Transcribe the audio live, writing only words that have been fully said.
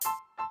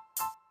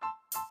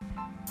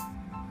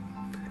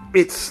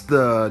It's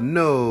the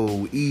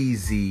No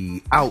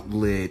Easy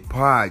Outlet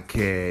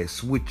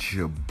Podcast with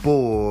your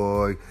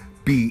boy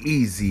Be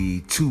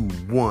Easy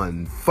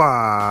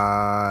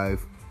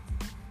 215.